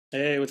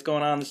Hey, what's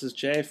going on? This is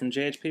Jay from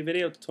JHP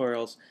Video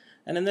Tutorials,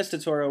 and in this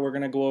tutorial we're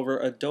going to go over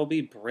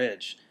Adobe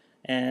Bridge,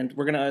 and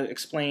we're going to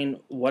explain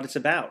what it's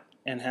about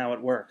and how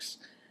it works.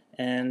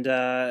 And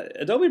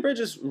Adobe Bridge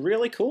is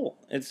really cool.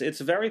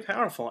 It's very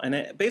powerful,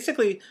 and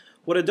basically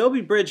what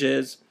Adobe Bridge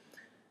is,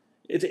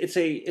 it's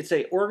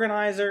a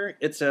organizer,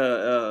 it's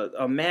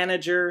a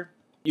manager.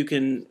 You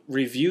can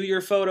review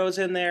your photos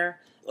in there.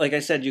 Like I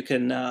said, you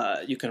can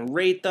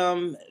rate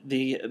them.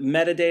 The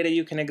metadata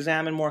you can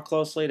examine more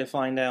closely to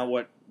find out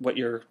what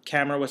your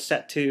camera was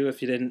set to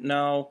if you didn't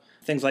know,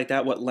 things like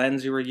that, what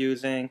lens you were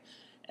using.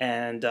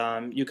 And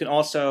you can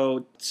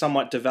also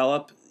somewhat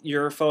develop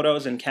your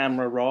photos in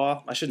Camera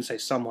Raw. I shouldn't say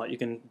somewhat, you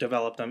can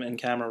develop them in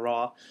Camera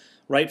Raw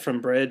right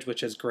from Bridge,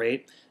 which is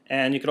great.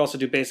 And you could also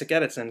do basic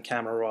edits in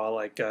Camera Raw,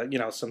 like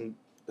some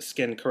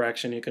skin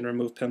correction. You can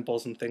remove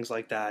pimples and things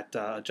like that,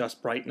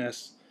 adjust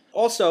brightness.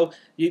 Also,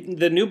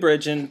 the new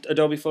Bridge in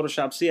Adobe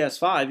Photoshop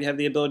CS5, you have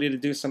the ability to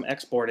do some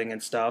exporting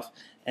and stuff.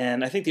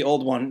 And I think the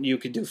old one, you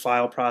could do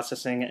file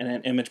processing and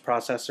an image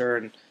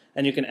processor,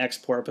 and you can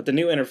export. But the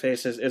new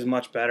interface is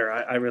much better.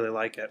 I really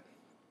like it.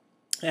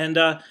 And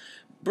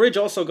Bridge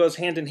also goes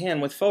hand in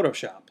hand with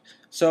Photoshop.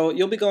 So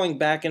you'll be going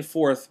back and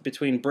forth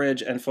between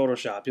Bridge and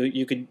Photoshop.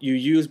 You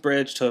use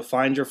Bridge to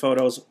find your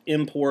photos,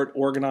 import,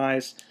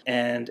 organize,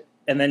 and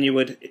then you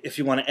would, if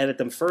you want to edit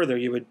them further,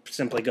 you would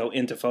simply go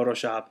into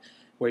Photoshop,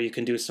 where you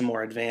can do some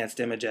more advanced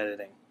image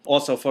editing.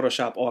 Also,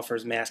 Photoshop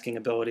offers masking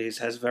abilities,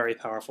 has very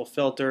powerful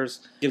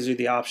filters, gives you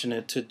the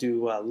option to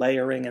do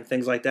layering and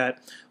things like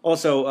that.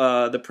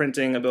 Also, the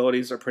printing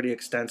abilities are pretty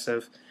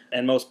extensive,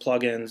 and most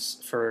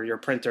plugins for your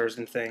printers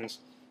and things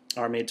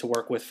are made to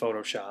work with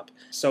Photoshop.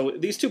 So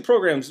these two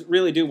programs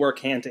really do work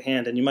hand to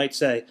hand, and you might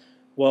say,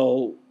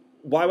 well,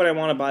 why would I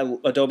want to buy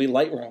Adobe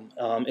Lightroom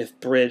if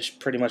Bridge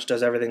pretty much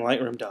does everything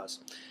Lightroom does?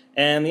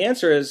 And the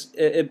answer is,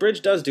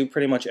 Bridge does do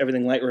pretty much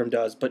everything Lightroom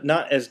does, but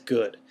not as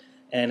good,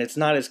 and it's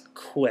not as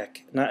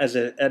quick, not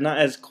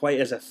as quite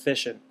as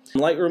efficient.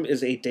 Lightroom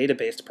is a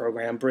data-based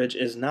program. Bridge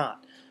is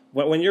not.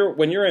 When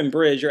you're in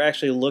Bridge, you're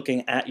actually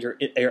looking at your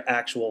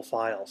actual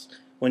files.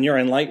 When you're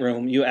in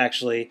Lightroom, you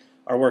actually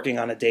are working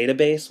on a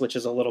database, which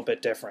is a little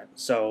bit different.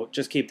 So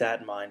just keep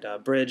that in mind.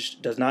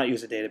 Bridge does not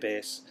use a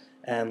database,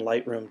 and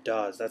Lightroom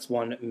does. That's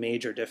one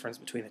major difference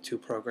between the two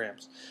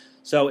programs.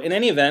 So in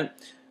any event,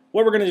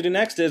 what we're going to do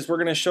next is we're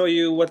going to show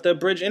you what the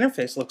Bridge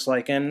interface looks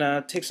like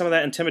and take some of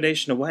that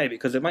intimidation away,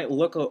 because it might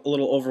look a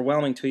little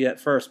overwhelming to you at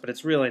first, but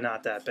it's really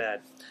not that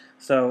bad.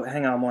 So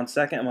hang on one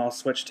second and I'll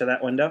switch to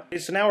that window. Okay,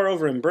 so now we're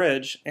over in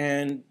Bridge,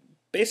 and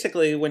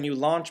basically when you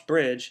launch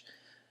Bridge,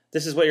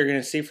 this is what you're going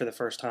to see for the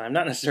first time.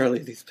 Not necessarily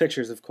these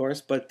pictures, of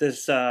course, but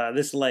this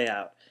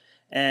layout.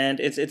 And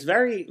it's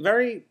very,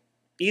 very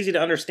easy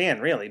to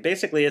understand, really.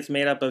 Basically, it's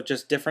made up of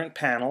just different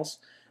panels.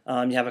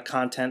 You have a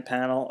content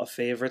panel, a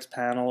favorites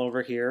panel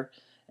over here,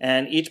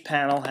 and each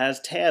panel has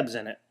tabs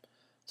in it.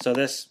 So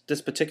this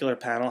particular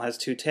panel has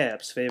two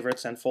tabs,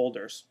 favorites and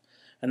folders.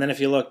 And then if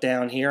you look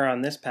down here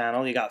on this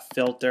panel, you got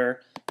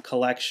filter,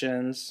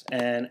 collections,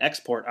 and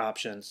export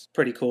options.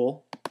 Pretty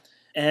cool.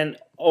 And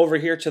over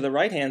here to the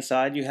right hand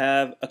side, you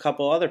have a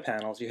couple other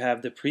panels. You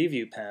have the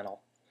preview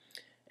panel,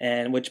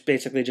 and which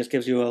basically just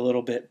gives you a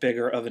little bit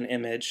bigger of an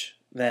image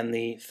than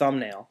the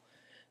thumbnail.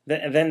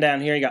 Then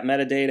down here you got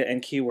metadata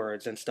and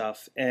keywords and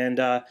stuff.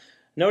 And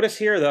notice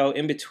here though,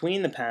 in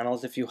between the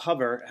panels, if you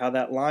hover, how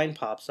that line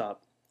pops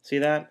up. See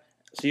that?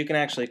 So you can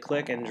actually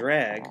click and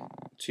drag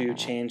to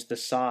change the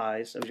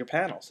size of your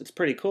panels. It's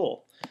pretty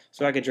cool.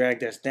 So I could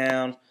drag this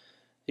down.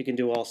 You can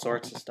do all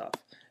sorts of stuff.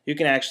 You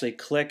can actually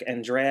click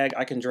and drag.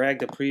 I can drag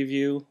the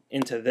preview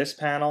into this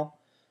panel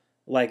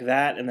like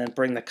that, and then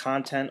bring the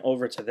content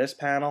over to this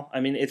panel. I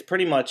mean, it's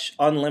pretty much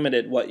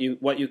unlimited what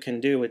you can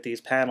do with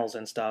these panels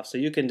and stuff. So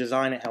you can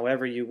design it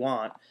however you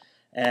want,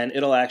 and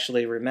it'll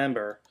actually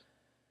remember,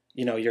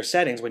 your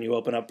settings when you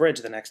open up Bridge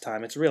the next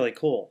time. It's really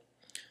cool.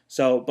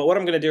 So, but what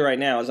I'm going to do right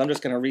now is I'm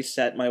just going to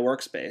reset my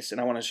workspace,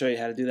 and I want to show you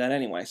how to do that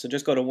anyway. So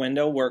just go to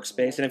Window,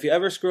 Workspace, and if you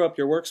ever screw up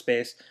your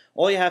workspace,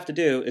 all you have to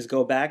do is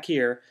go back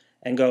here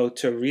and go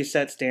to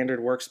Reset Standard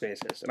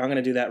Workspaces, and I'm going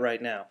to do that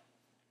right now.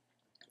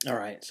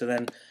 Alright, so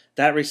then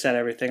that reset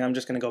everything. I'm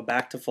just going to go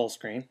back to full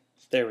screen.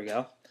 There we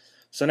go.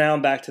 So now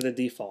I'm back to the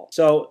default.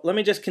 So let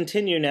me just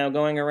continue now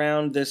going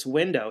around this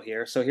window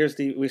here. So here's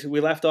we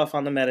left off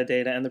on the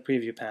metadata and the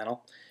preview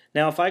panel.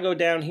 Now if I go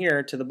down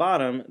here to the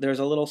bottom, there's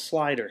a little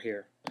slider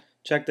here.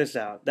 Check this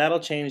out. That'll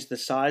change the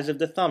size of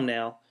the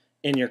thumbnail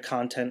in your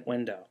content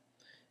window.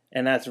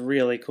 And that's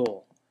really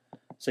cool.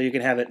 So you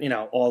can have it,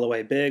 all the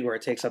way big where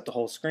it takes up the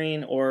whole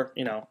screen, or,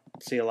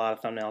 see a lot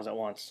of thumbnails at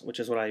once, which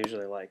is what I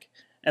usually like.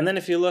 And then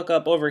if you look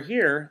up over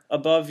here,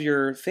 above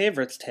your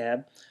favorites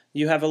tab,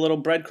 you have a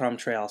little breadcrumb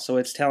trail. So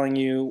it's telling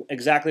you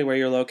exactly where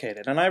you're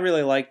located. And I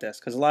really like this,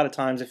 because a lot of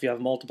times if you have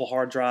multiple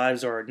hard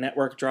drives or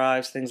network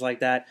drives, things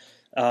like that,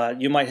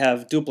 you might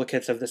have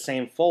duplicates of the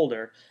same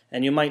folder,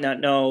 and you might not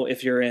know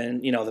if you're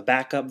in, the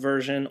backup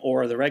version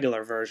or the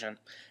regular version.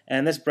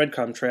 And this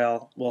breadcrumb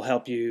trail will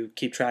help you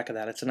keep track of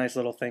that. It's a nice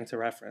little thing to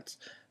reference.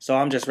 So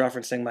I'm just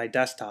referencing my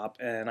desktop,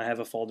 and I have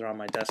a folder on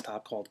my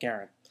desktop called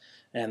Garen.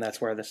 And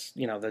that's where this,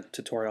 the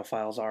tutorial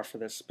files are for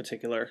this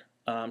particular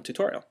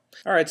tutorial.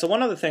 All right, so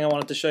one other thing I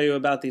wanted to show you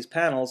about these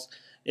panels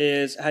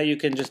is how you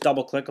can just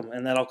double click them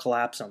and that'll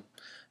collapse them.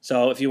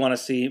 So if you want to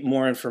see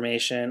more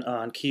information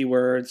on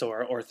keywords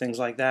or things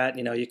like that,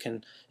 you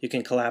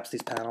can collapse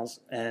these panels,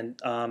 and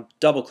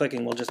double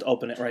clicking will just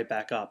open it right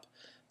back up.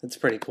 That's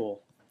pretty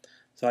cool.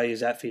 So I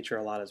use that feature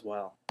a lot as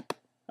well.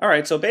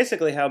 Alright, so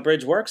basically how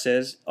Bridge works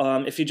is,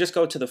 if you just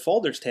go to the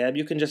Folders tab,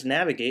 you can just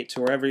navigate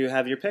to wherever you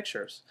have your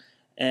pictures.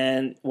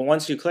 And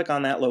once you click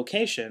on that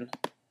location,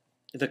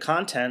 the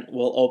content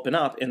will open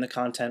up in the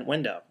content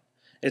window.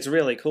 It's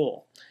really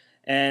cool.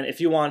 And if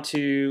you want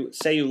to,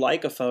 say you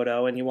like a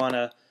photo and you want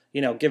to,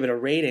 give it a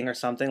rating or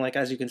something, like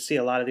as you can see,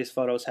 a lot of these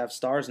photos have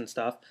stars and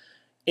stuff.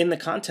 In the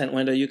content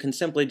window, you can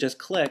simply just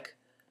click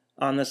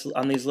on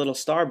these little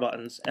star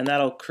buttons, and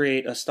that'll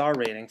create a star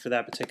rating for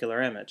that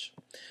particular image.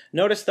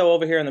 Notice though,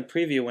 over here in the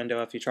preview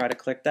window, if you try to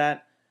click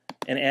that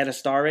and add a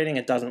star rating,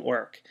 it doesn't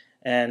work.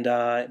 And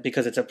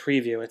because it's a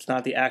preview, it's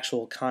not the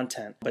actual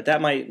content. But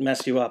that might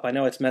mess you up. I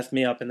know it's messed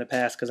me up in the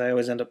past because I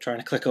always end up trying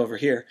to click over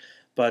here.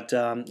 But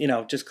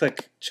just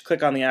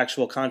click on the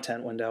actual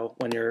content window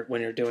when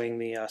you're doing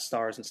the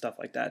stars and stuff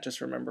like that.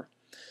 Just remember.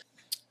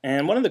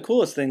 And one of the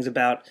coolest things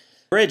about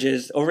Bridge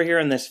is over here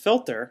in this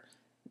filter,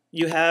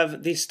 you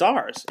have these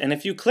stars, and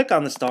if you click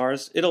on the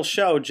stars, it'll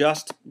show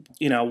just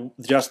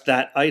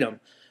that item.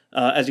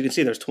 As you can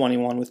see, there's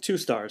 21 with 2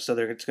 stars, so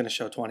it's going to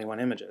show 21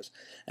 images.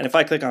 And if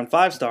I click on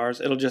 5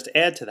 stars, it'll just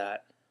add to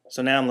that.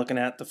 So now I'm looking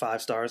at the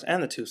 5 stars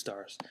and the 2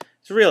 stars.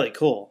 It's really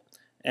cool.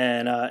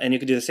 And you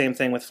can do the same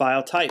thing with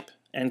file type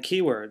and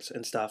keywords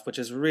and stuff, which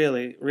is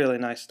really, really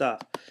nice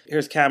stuff.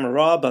 Here's camera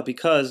raw, but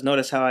because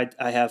notice how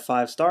I have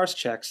 5 stars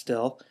checked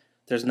still,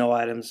 there's no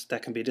items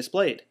that can be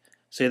displayed.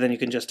 So then you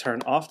can just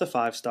turn off the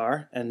 5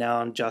 star, and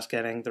now I'm just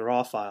getting the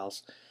raw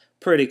files.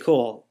 Pretty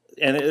cool.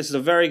 And this is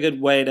a very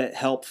good way to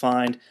help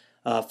find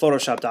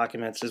Photoshop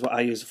documents, is what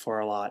I use it for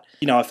a lot.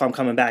 If I'm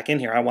coming back in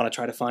here, I want to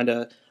try to find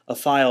a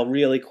file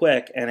really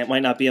quick, and it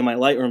might not be in my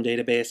Lightroom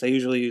database. I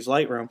usually use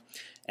Lightroom.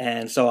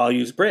 And so I'll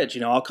use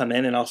Bridge. I'll come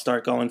in and I'll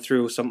start going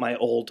through some of my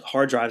old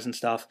hard drives and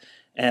stuff,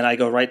 and I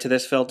go right to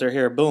this filter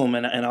here, boom,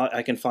 and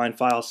I can find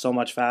files so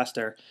much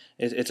faster.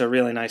 It's a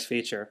really nice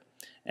feature.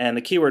 And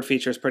the keyword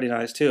feature is pretty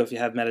nice too if you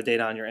have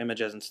metadata on your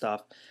images and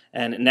stuff.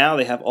 And now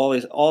they have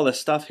all this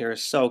stuff here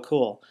is so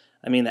cool.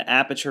 I mean, the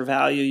aperture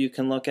value you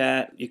can look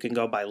at, you can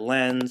go by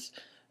lens,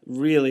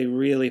 really,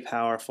 really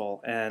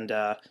powerful. And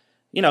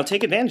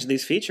take advantage of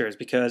these features,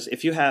 because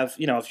if you have,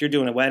 if you're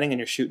doing a wedding and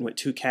you're shooting with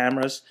 2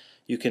 cameras,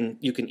 you can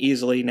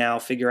easily now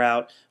figure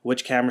out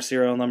which camera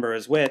serial number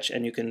is which,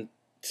 and you can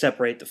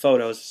separate the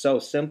photos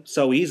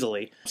so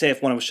easily. Say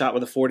if one was shot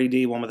with a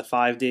 40D, one with a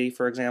 5D,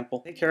 for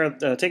example.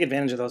 Take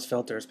advantage of those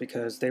filters,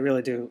 because they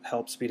really do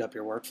help speed up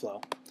your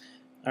workflow.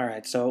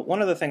 Alright, so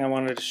one other thing I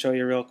wanted to show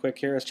you real quick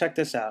here is check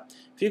this out.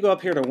 If you go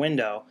up here to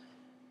Window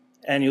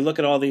and you look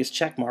at all these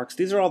check marks,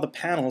 these are all the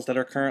panels that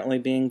are currently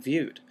being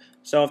viewed.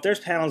 So if there's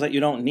panels that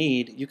you don't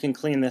need, you can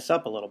clean this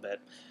up a little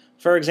bit.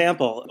 For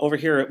example, over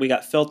here we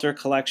got Filter,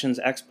 Collections,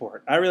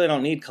 Export. I really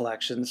don't need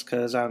collections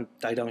because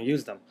I don't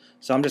use them.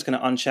 So I'm just going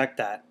to uncheck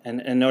that,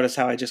 and notice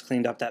how I just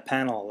cleaned up that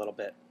panel a little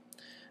bit.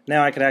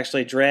 Now I could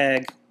actually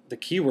drag the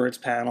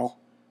Keywords panel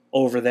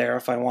over there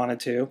if I wanted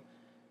to,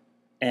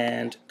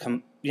 and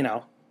come,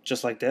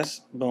 just like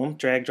this, boom,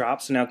 drag,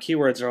 drop. So now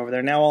keywords are over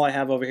there. Now all I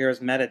have over here is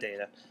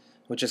metadata,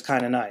 which is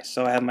kind of nice.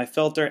 So I have my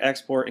filter,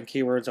 export, and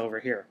keywords over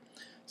here.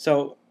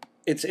 So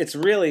it's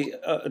really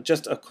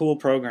just a cool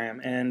program,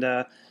 and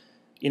the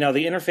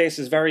interface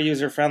is very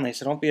user-friendly,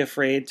 so don't be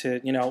afraid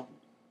to,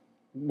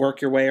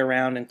 work your way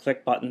around and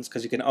click buttons,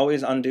 because you can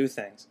always undo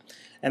things.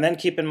 And then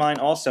keep in mind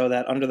also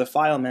that under the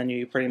File menu,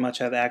 you pretty much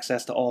have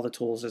access to all the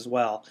tools as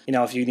well.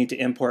 If you need to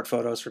import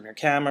photos from your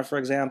camera, for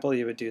example,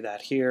 you would do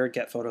that here,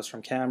 get photos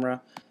from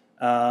camera.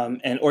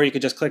 Or you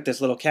could just click this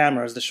little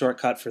camera as the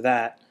shortcut for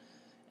that.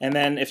 And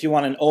then if you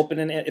want to open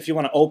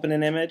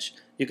an image,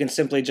 you can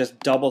simply just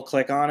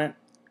double-click on it,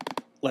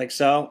 like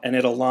so, and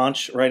it'll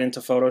launch right into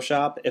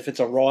Photoshop. If it's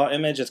a RAW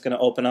image, it's going to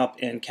open up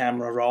in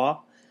Camera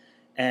Raw.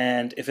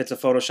 And if it's a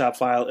Photoshop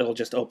file, it'll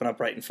just open up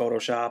right in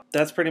Photoshop.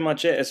 That's pretty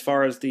much it as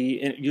far as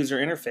the user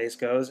interface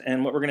goes.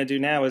 And what we're going to do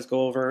now is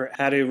go over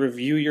how to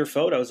review your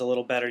photos a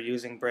little better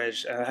using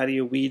Bridge. How do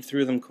you weed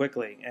through them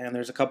quickly? And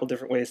there's a couple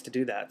different ways to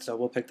do that. So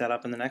we'll pick that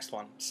up in the next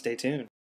one. Stay tuned.